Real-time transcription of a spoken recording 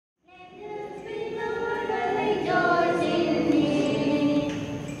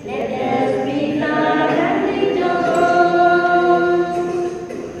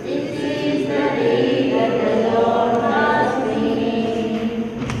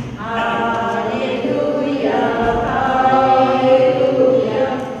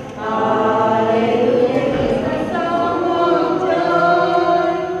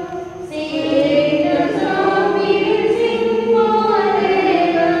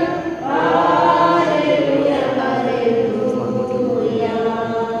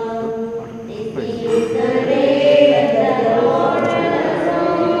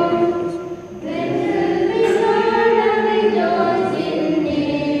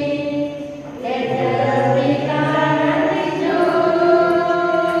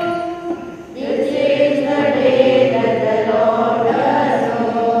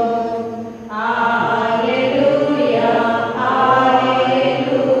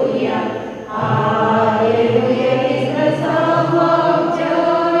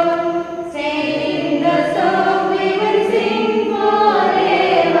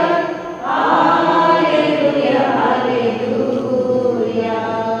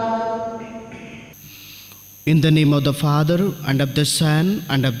In the name of the Father, and of the Son,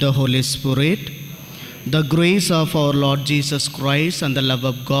 and of the Holy Spirit, the grace of our Lord Jesus Christ, and the love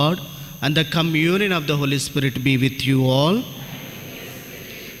of God, and the communion of the Holy Spirit be with you all.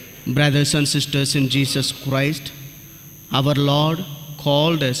 Brothers and sisters in Jesus Christ, our Lord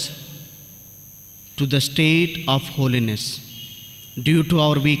called us to the state of holiness. Due to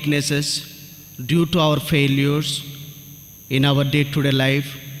our weaknesses, due to our failures in our day-to-day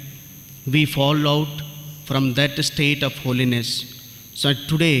life, we fall out from that state of holiness. So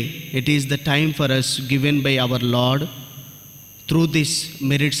today it is the time for us given by our Lord through these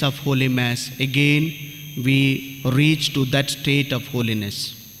merits of Holy Mass. Again we reach to that state of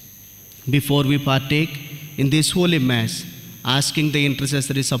holiness. Before we partake in this Holy Mass, asking the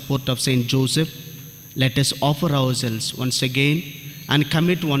intercessory support of Saint Joseph, let us offer ourselves once again and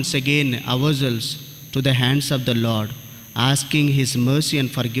commit once again ourselves to the hands of the Lord, asking His mercy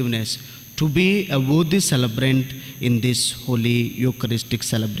and forgiveness to be a worthy celebrant in this holy Eucharistic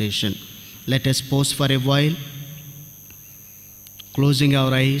celebration. Let us pause for a while, closing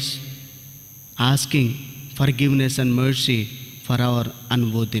our eyes, asking forgiveness and mercy for our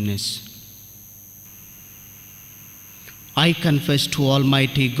unworthiness. I confess to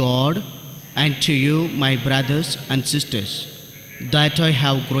Almighty God and to you, my brothers and sisters, that I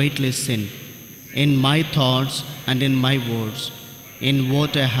have greatly sinned in my thoughts and in my words, in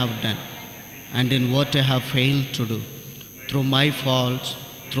what I have done and in what I have failed to do, through my faults,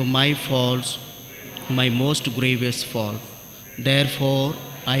 my most grievous fault. Therefore,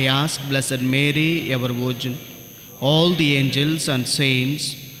 I ask Blessed Mary, ever Virgin, all the angels and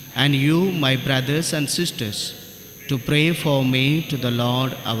saints, and you, my brothers and sisters, to pray for me to the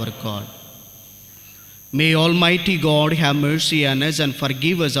Lord our God. May Almighty God have mercy on us and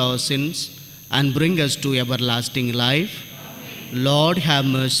forgive us our sins and bring us to everlasting life. Amen. Lord, have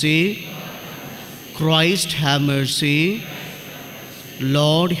mercy. Christ, have mercy.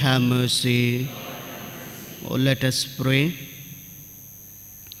 Lord, have mercy. Oh, let us pray.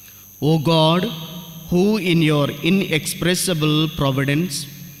 O God, who in your inexpressible providence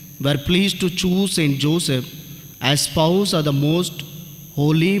were pleased to choose Saint Joseph as spouse of the most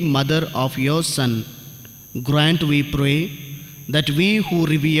holy mother of your Son, grant, we pray, that we who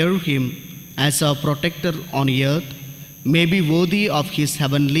revere him as our protector on earth may be worthy of his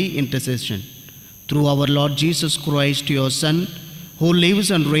heavenly intercession. Through our Lord Jesus Christ, your Son, who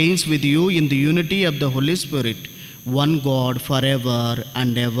lives and reigns with you in the unity of the Holy Spirit, one God, forever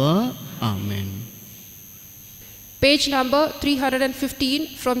and ever. Amen. Page number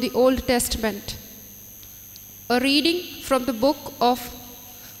 315 from the Old Testament. A reading from the book of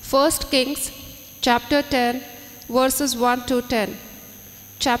 1 Kings, chapter 10, verses 1 to 10.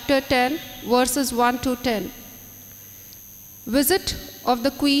 Chapter 10, verses 1 to 10. Visit of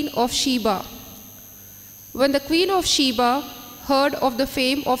the Queen of Sheba. When the Queen of Sheba heard of the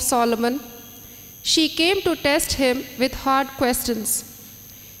fame of Solomon, she came to test him with hard questions.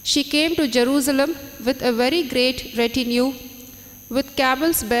 She came to Jerusalem with a very great retinue, with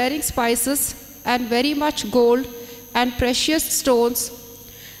camels bearing spices and very much gold and precious stones.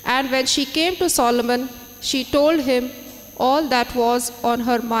 And when she came to Solomon, she told him all that was on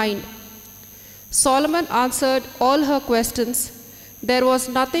her mind. Solomon answered all her questions. There was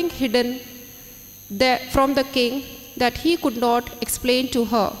nothing hidden from the king that he could not explain to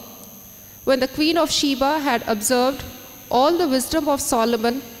her. When the Queen of Sheba had observed all the wisdom of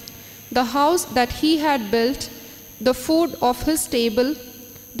Solomon, the house that he had built, the food of his table,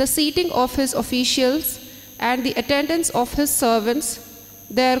 the seating of his officials, and the attendance of his servants,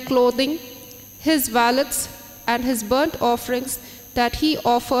 their clothing, his valets, and his burnt offerings that he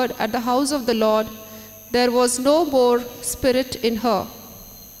offered at the house of the Lord, there was no more spirit in her.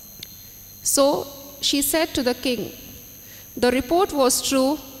 So she said to the king, "The report was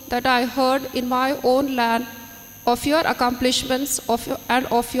true that I heard in my own land of your accomplishments and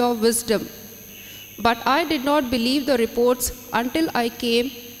of your wisdom. But I did not believe the reports until I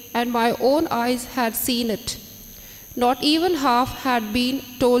came and my own eyes had seen it. Not even half had been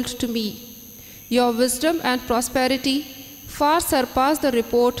told to me. Your wisdom and prosperity far surpass the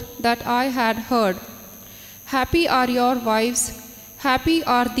report that I had heard. Happy are your wives, happy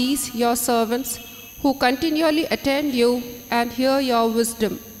are these your servants, who continually attend you and hear your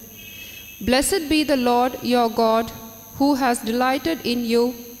wisdom. Blessed be the Lord your God, who has delighted in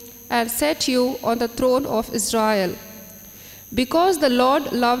you and set you on the throne of Israel. Because the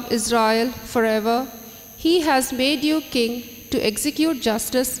Lord loved Israel forever, he has made you king to execute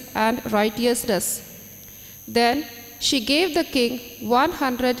justice and righteousness." Then she gave the king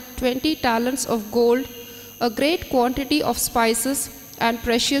 120 talents of gold, a great quantity of spices and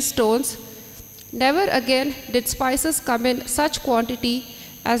precious stones, Never again did spices come in such quantity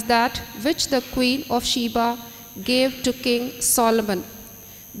as that which the queen of Sheba gave to King Solomon.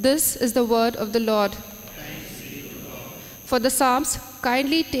 This is the word of the Lord. For the Psalms,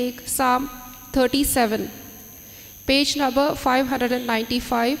 kindly take Psalm 37, page number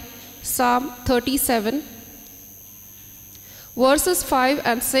 595, Psalm 37, verses 5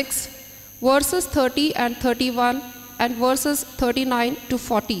 and 6, verses 30 and 31, and verses 39 to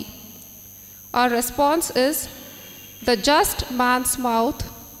 40. Our response is, the just man's mouth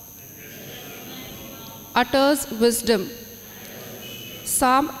utters wisdom.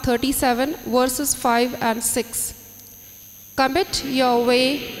 Psalm 37, verses 5 and 6. Commit your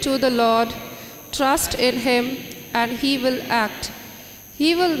way to the Lord, trust in him, and he will act.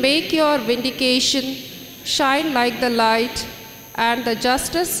 He will make your vindication shine like the light, and the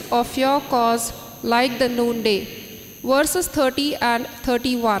justice of your cause like the noonday. Verses 30 and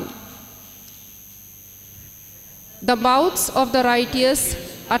 31. The mouths of the righteous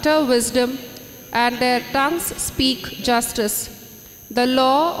utter wisdom, and their tongues speak justice. The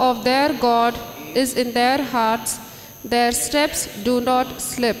law of their God is in their hearts, their steps do not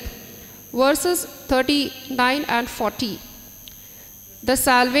slip. Verses 39 and 40. The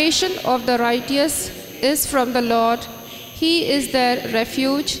salvation of the righteous is from the Lord. He is their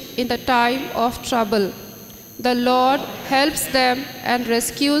refuge in the time of trouble. The Lord helps them and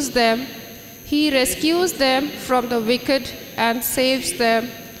rescues them. He rescues them from the wicked and saves them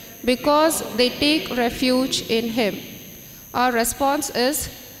because they take refuge in him. Our response is,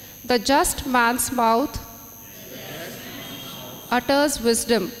 the just man's mouth utters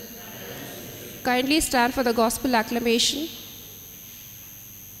wisdom. Kindly stand for the gospel acclamation.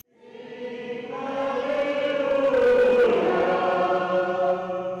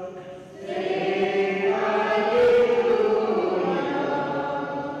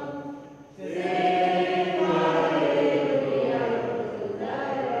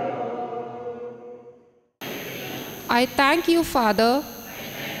 I thank you, Father,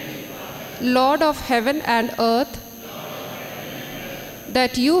 Lord of heaven and earth,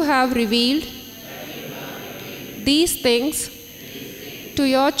 that you have revealed these things to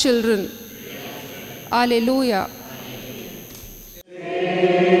your children. Alleluia.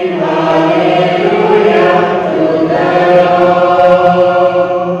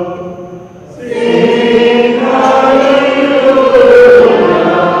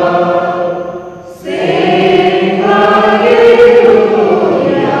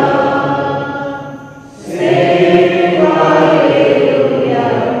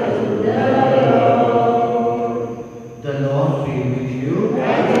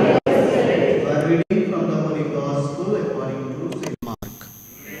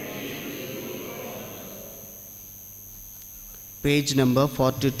 Page number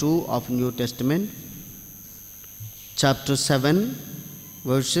 42 of New Testament, chapter 7,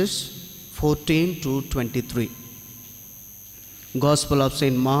 verses 14 to 23. Gospel of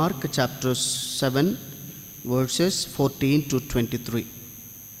St. Mark, chapter 7, verses 14 to 23.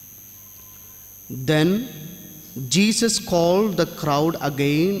 Then Jesus called the crowd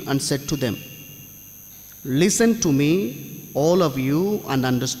again and said to them, "Listen to me, all of you, and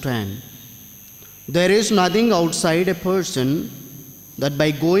understand. There is nothing outside a person that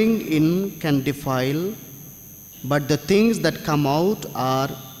by going in can defile, but the things that come out are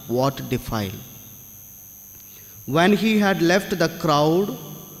what defile." When he had left the crowd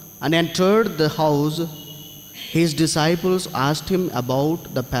and entered the house, his disciples asked him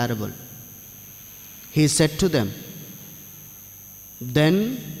about the parable. He said to them, "Then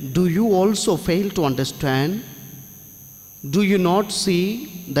do you also fail to understand? Do you not see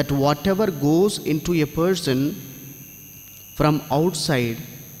that whatever goes into a person from outside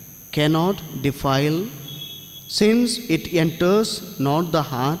cannot defile, since it enters not the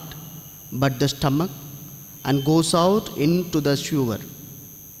heart but the stomach and goes out into the sewer?"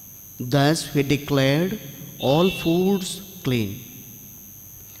 Thus he declared all foods clean.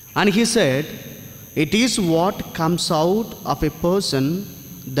 And he said, "It is what comes out of a person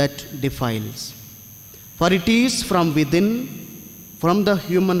that defiles. For it is from within, from the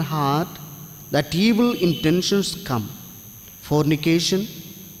human heart, that evil intentions come: fornication,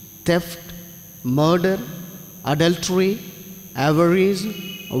 theft, murder, adultery, avarice,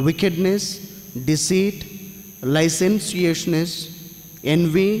 wickedness, deceit, licentiousness,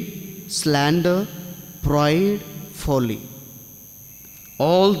 envy, slander, pride, folly.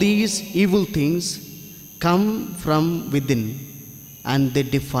 All these evil things come from within, and they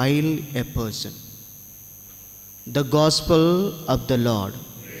defile a person." The Gospel of the Lord.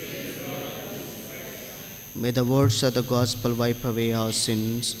 May the words of the Gospel wipe away our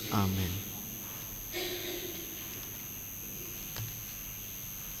sins. Amen.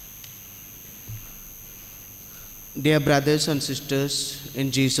 Dear brothers and sisters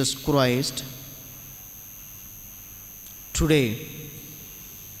in Jesus Christ, today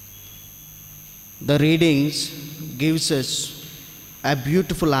the readings gives us a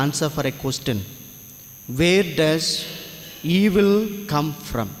beautiful answer for a question. Where does evil come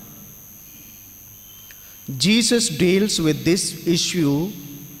from? Jesus deals with this issue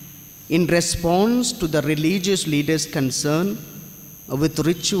in response to the religious leaders' concern with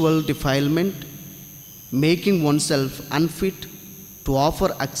ritual defilement, making oneself unfit to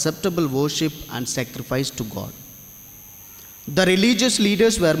offer acceptable worship and sacrifice to God. The religious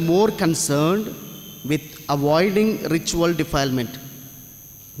leaders were more concerned with avoiding ritual defilement,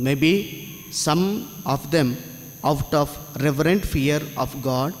 maybe some of them out of reverent fear of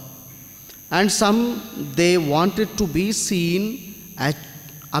God, and some they wanted to be seen as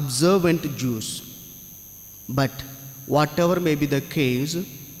observant Jews. But whatever may be the case,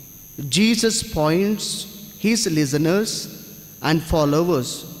 Jesus points his listeners and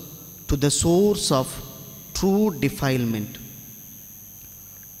followers to the source of true defilement.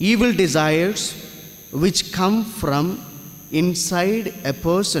 Evil desires which come from inside a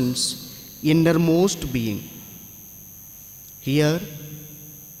person's innermost being. Here,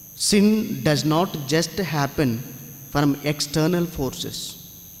 sin does not just happen from external forces.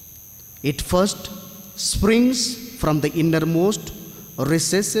 It first springs from the innermost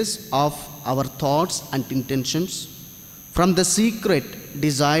recesses of our thoughts and intentions, from the secret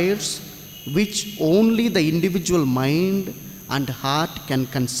desires which only the individual mind and heart can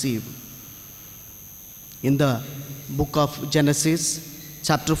conceive. In the book of Genesis,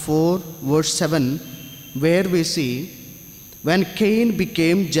 chapter 4, verse 7, where we see, when Cain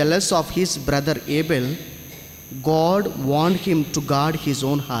became jealous of his brother Abel, God warned him to guard his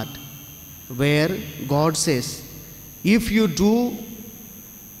own heart, where God says, if you do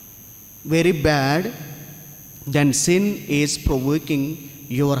very bad, then sin is provoking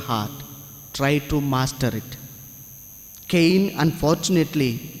your heart. Try to master it. Cain,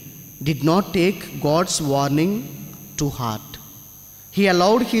 unfortunately, did not take God's warning to heart. He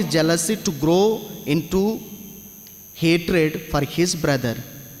allowed his jealousy to grow into hatred for his brother,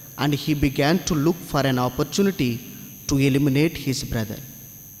 and he began to look for an opportunity to eliminate his brother.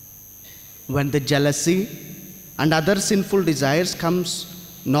 When the jealousy and other sinful desires comes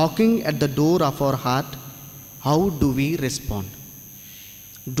knocking at the door of our heart, how do we respond?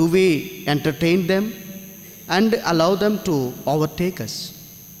 Do we entertain them and allow them to overtake us?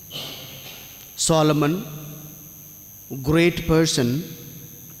 Solomon, great person,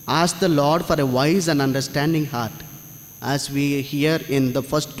 asked the Lord for a wise and understanding heart, as we hear in the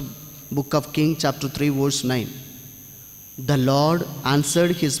first book of Kings, chapter 3, verse 9. The Lord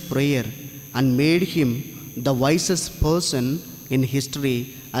answered his prayer and made him the wisest person in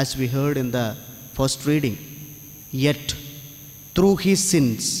history, as we heard in the first reading. Yet, through his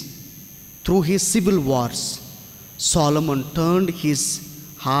sins, through his civil wars, Solomon turned his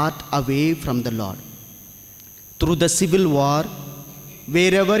heart away from the Lord. Through the civil war,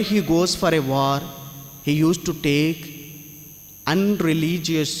 wherever he goes for a war, he used to take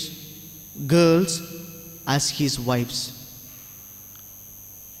unreligious girls as his wives,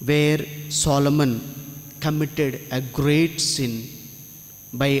 where Solomon committed a great sin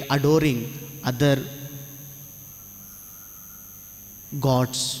by adoring other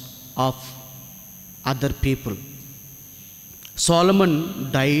gods of other people.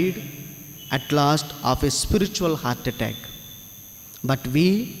 Solomon died at last of a spiritual heart attack. But we,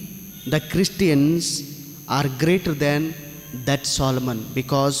 the Christians, are greater than that Solomon,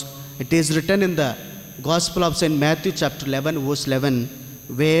 because it is written in the Gospel of St. Matthew chapter 11, verse 11,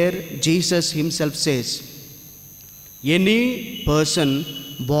 where Jesus himself says, any person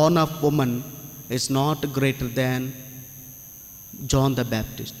born of woman is not greater than John the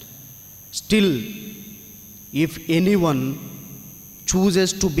Baptist. Still, if anyone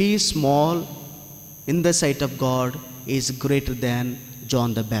chooses to be small in the sight of God, is greater than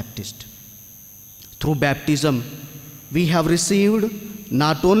John the Baptist. Through baptism, we have received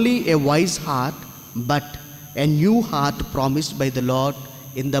not only a wise heart, but a new heart promised by the Lord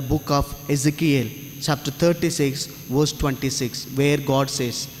in the book of Ezekiel, chapter 36, verse 26, where God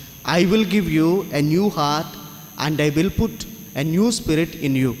says, I will give you a new heart and I will put a new spirit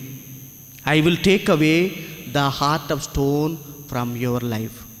in you. I will take away the heart of stone from your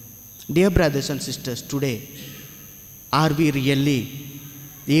life. Dear brothers and sisters, today, are we really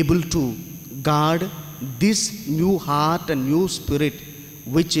able to guard this new heart and new spirit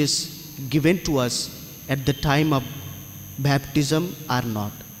which is given to us at the time of baptism or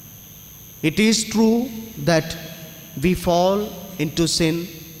not? It is true that we fall into sin,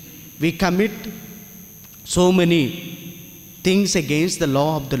 we commit so many things against the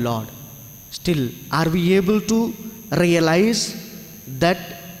law of the Lord. Still, are we able to realize that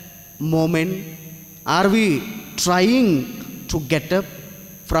moment? Are we trying to get up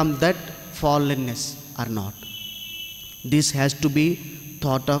from that fallenness or not? This has to be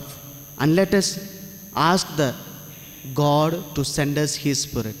thought of, and let us ask the God to send us His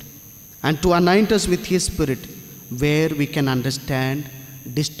Spirit and to anoint us with His Spirit, where we can understand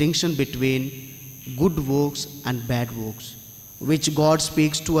distinction between good works and bad works, which God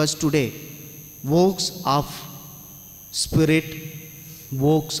speaks to us today. Works of spirit,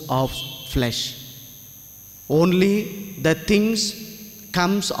 works of flesh. Only the things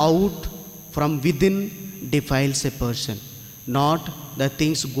comes out from within defiles a person, not the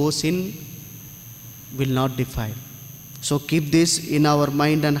things goes in will not defile. So keep this in our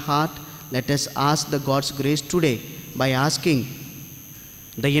mind and heart. Let us ask the God's grace today by asking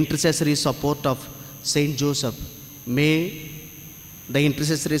the intercessory support of Saint Joseph. May the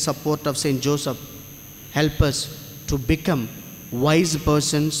intercessory support of Saint Joseph help us to become wise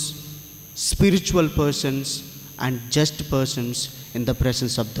persons, spiritual persons, and just persons in the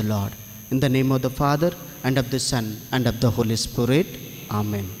presence of the Lord. In the name of the Father, and of the Son, and of the Holy Spirit.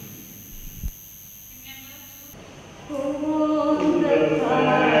 Amen.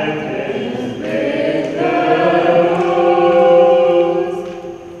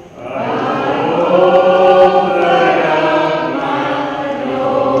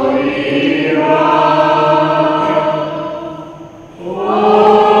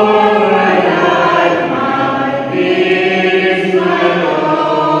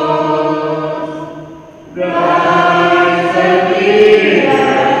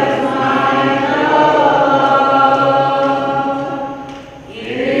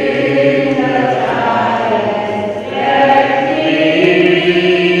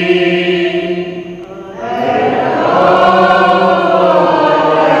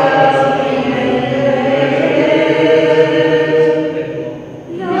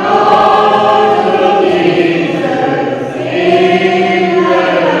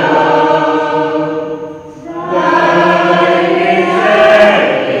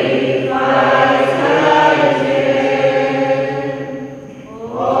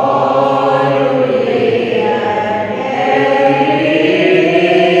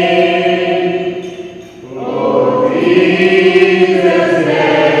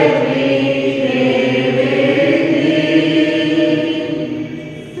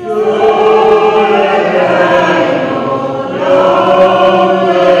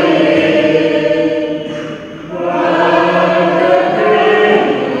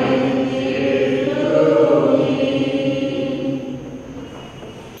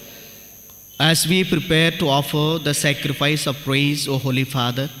 As we prepare to offer the sacrifice of praise, O Holy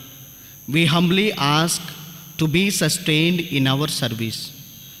Father, we humbly ask to be sustained in our service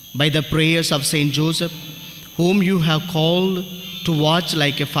by the prayers of Saint Joseph, whom you have called to watch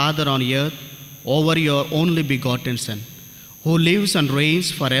like a father on earth over your only begotten Son, who lives and reigns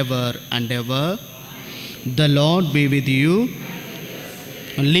forever and ever. The Lord be with you.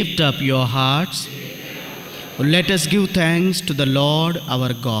 Lift up your hearts. Let us give thanks to the Lord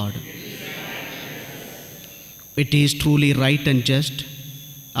our God. It is truly right and just,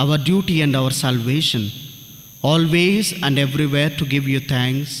 our duty and our salvation, always and everywhere to give you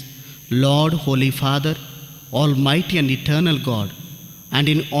thanks, Lord, Holy Father, Almighty and eternal God, and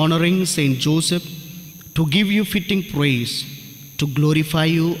in honoring Saint Joseph, to give you fitting praise, to glorify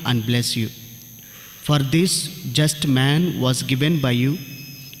you and bless you. For this just man was given by you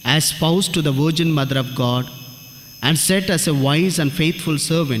as spouse to the Virgin Mother of God, and set as a wise and faithful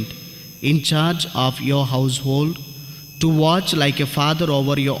servant in charge of your household, to watch like a father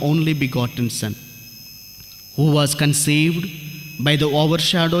over your only begotten Son, who was conceived by the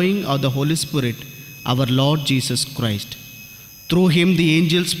overshadowing of the Holy Spirit, our Lord Jesus Christ. Through him the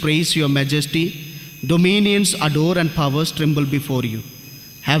angels praise your majesty, dominions adore and powers tremble before you.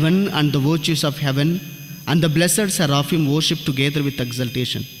 Heaven and the virtues of heaven and the blessed seraphim worship together with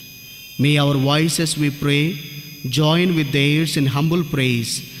exultation. May our voices, we pray, join with theirs in humble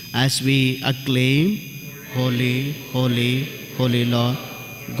praise as we acclaim, Holy, holy, holy Lord,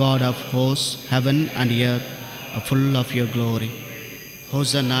 God of hosts, heaven and earth are full of your glory.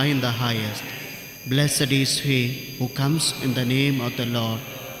 Hosanna in the highest. Blessed is he who comes in the name of the Lord.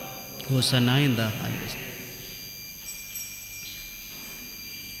 Hosanna in the highest.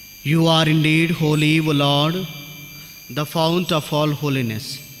 You are indeed holy, O Lord, the fount of all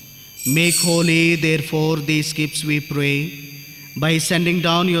holiness. Make holy, therefore, these gifts, we pray, by sending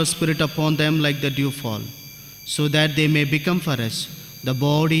down your Spirit upon them like the dewfall, so that they may become for us the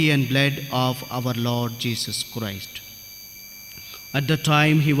body and blood of our Lord Jesus Christ. At the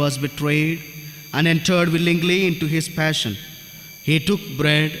time he was betrayed and entered willingly into his passion, he took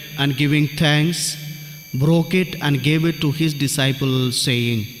bread and giving thanks, broke it and gave it to his disciples,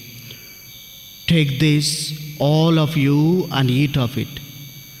 saying, "Take this, all of you, and eat of it,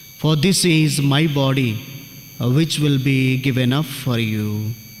 for this is my body, which will be given up for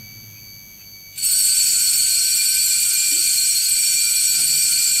you."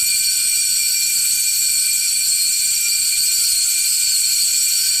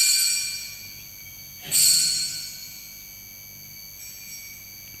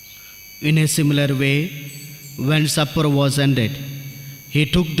 In a similar way, when supper was ended, he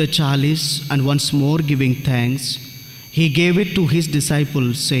took the chalice and once more giving thanks, he gave it to his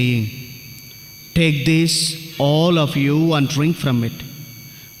disciples, saying, "Take this, all of you, and drink from it,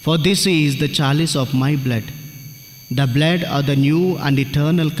 for this is the chalice of my blood, the blood of the new and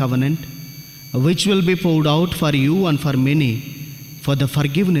eternal covenant, which will be poured out for you and for many for the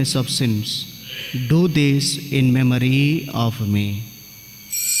forgiveness of sins. Do this in memory of me."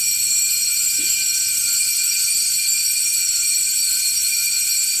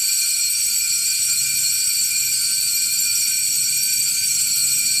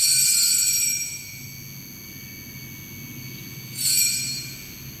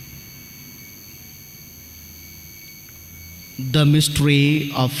 The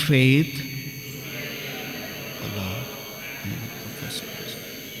mystery of faith.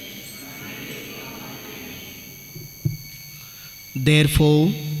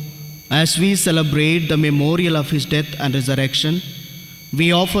 Therefore, as we celebrate the memorial of his death and resurrection,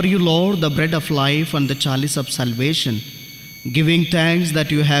 we offer you, Lord, the bread of life and the chalice of salvation, giving thanks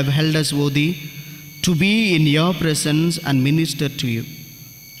that you have held us worthy to be in your presence and minister to you.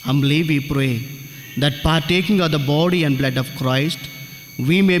 Humbly we pray that partaking of the body and blood of Christ,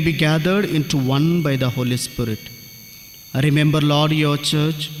 we may be gathered into one by the Holy Spirit. Remember, Lord, your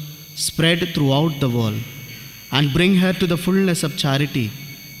church spread throughout the world, and bring her to the fullness of charity,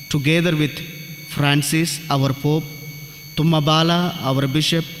 together with Francis, our Pope, Tumabala, our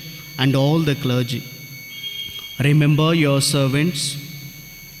Bishop, and all the clergy. Remember your servants,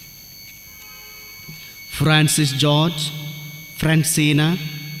 Francis George, Francina,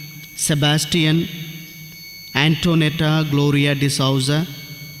 Sebastian, Antonetta Gloria de Souza,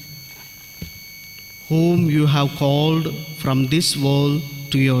 whom you have called from this world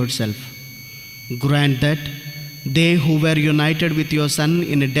to yourself. Grant that they who were united with your Son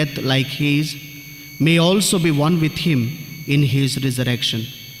in a death like his may also be one with him in his resurrection.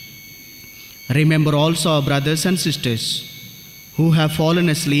 Remember also our brothers and sisters who have fallen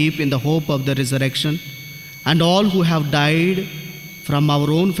asleep in the hope of the resurrection, and all who have died from our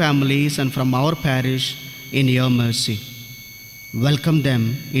own families and from our parish in your mercy. Welcome them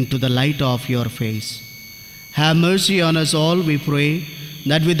into the light of your face. Have mercy on us all, we pray,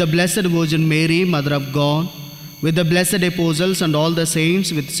 that with the Blessed Virgin Mary, Mother of God, with the blessed apostles and all the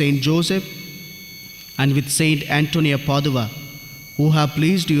saints, with Saint Joseph and with Saint Anthony of Padua, who have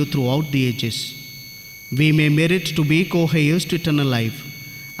pleased you throughout the ages, we may merit to be co-heirs to eternal life,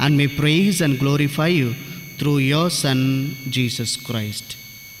 and may praise and glorify you through your Son, Jesus Christ.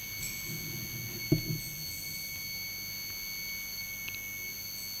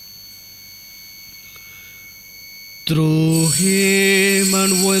 Through him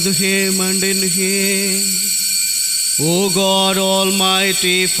and with him and in him, O God,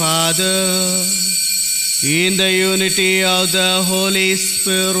 Almighty Father, in the unity of the Holy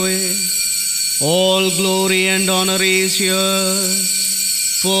Spirit, all glory and honor is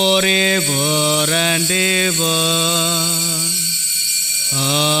yours forever and ever.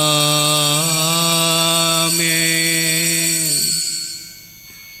 Amen.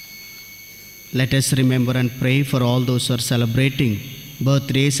 Let us remember and pray for all those who are celebrating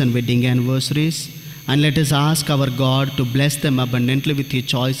birthdays and wedding anniversaries, and let us ask our God to bless them abundantly with his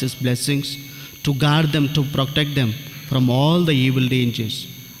choicest blessings, to guard them, to protect them from all the evil dangers.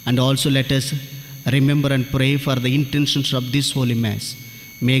 And also let us remember and pray for the intentions of this Holy Mass.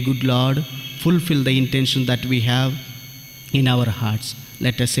 May good Lord fulfill the intention that we have in our hearts.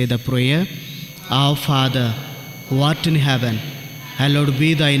 Let us say the prayer. Our Father, who art in heaven, hallowed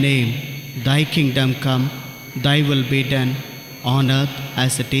be thy name. Thy kingdom come, thy will be done, on earth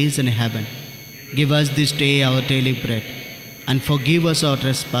as it is in heaven. Give us this day our daily bread, and forgive us our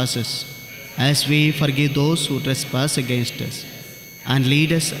trespasses, as we forgive those who trespass against us. And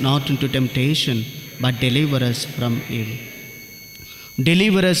lead us not into temptation, but deliver us from evil.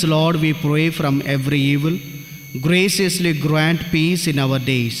 Deliver us, Lord, we pray, from every evil. Graciously grant peace in our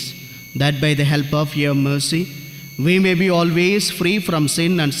days, that by the help of your mercy we may be always free from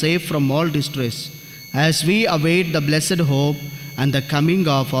sin and safe from all distress, as we await the blessed hope and the coming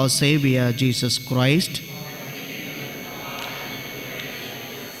of our Savior Jesus Christ.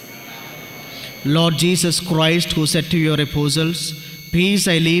 Lord Jesus Christ, who said to your apostles, "Peace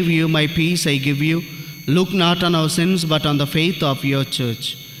I leave you, my peace I give you," look not on our sins but on the faith of your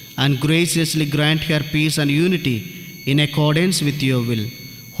church, and graciously grant her peace and unity in accordance with your will,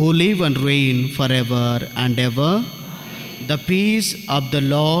 who live and reign forever and ever. The peace of the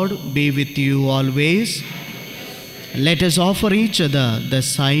Lord be with you always. Let us offer each other the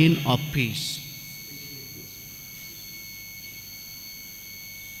sign of peace.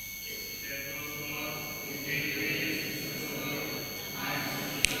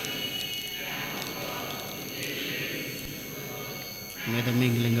 May the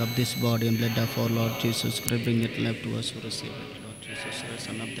mingling of this body and blood of our Lord Jesus Christ bring it life to us who receive it. Lord Jesus Christ,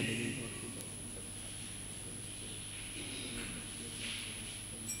 Son of the living God.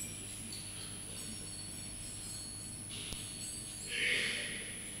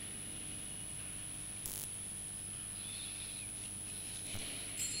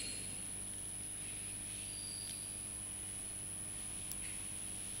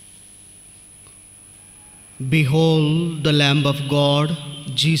 Behold the Lamb of God,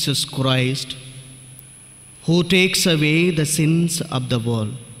 Jesus Christ, who takes away the sins of the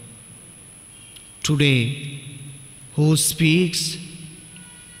world. Today, who speaks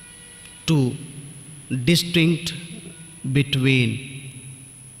to distinct between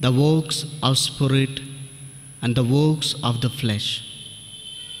the works of spirit and the works of the flesh.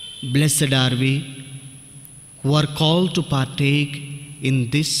 Blessed are we who are called to partake in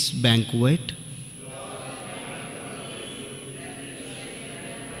this banquet.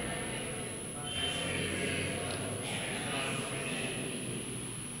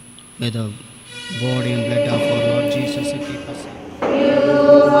 May the body and blood of our Lord Jesus keep us safe.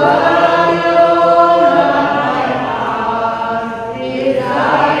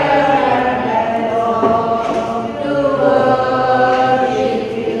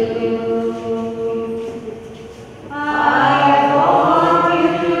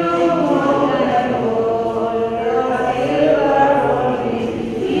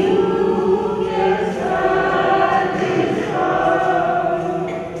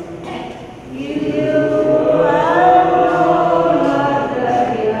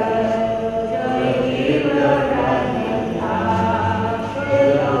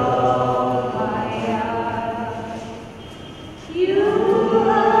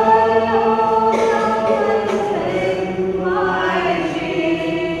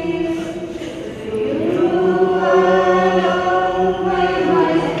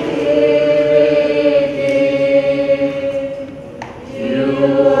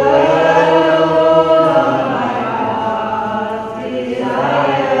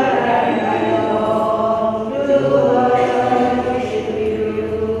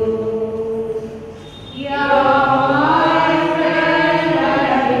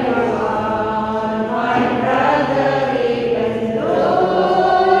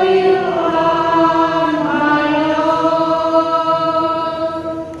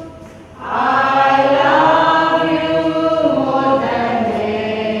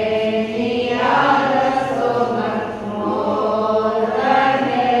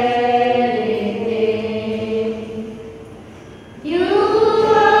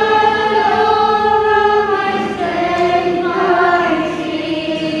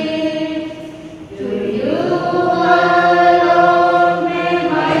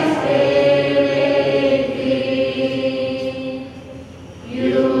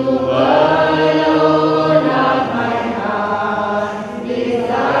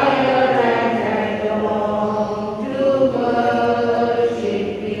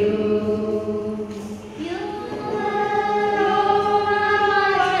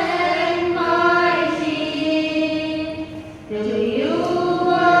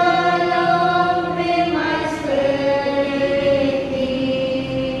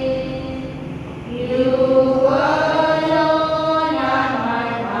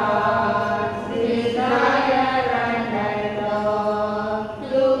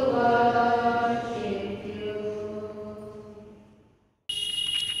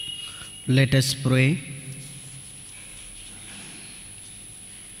 Let us pray.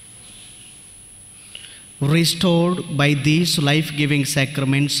 Restored by these life-giving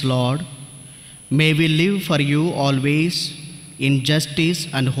sacraments, Lord, may we live for you always in justice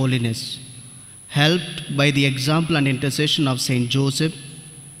and holiness, helped by the example and intercession of Saint Joseph,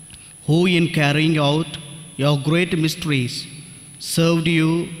 who in carrying out your great mysteries served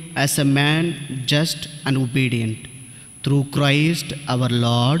you as a man just and obedient. through Christ our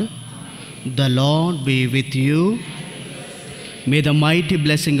Lord. The Lord be with you. May the mighty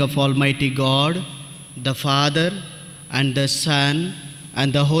blessing of Almighty God, the Father, and the Son,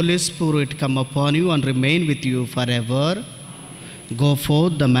 and the Holy Spirit come upon you and remain with you forever. Go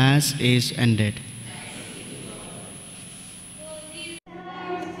forth, the Mass is ended.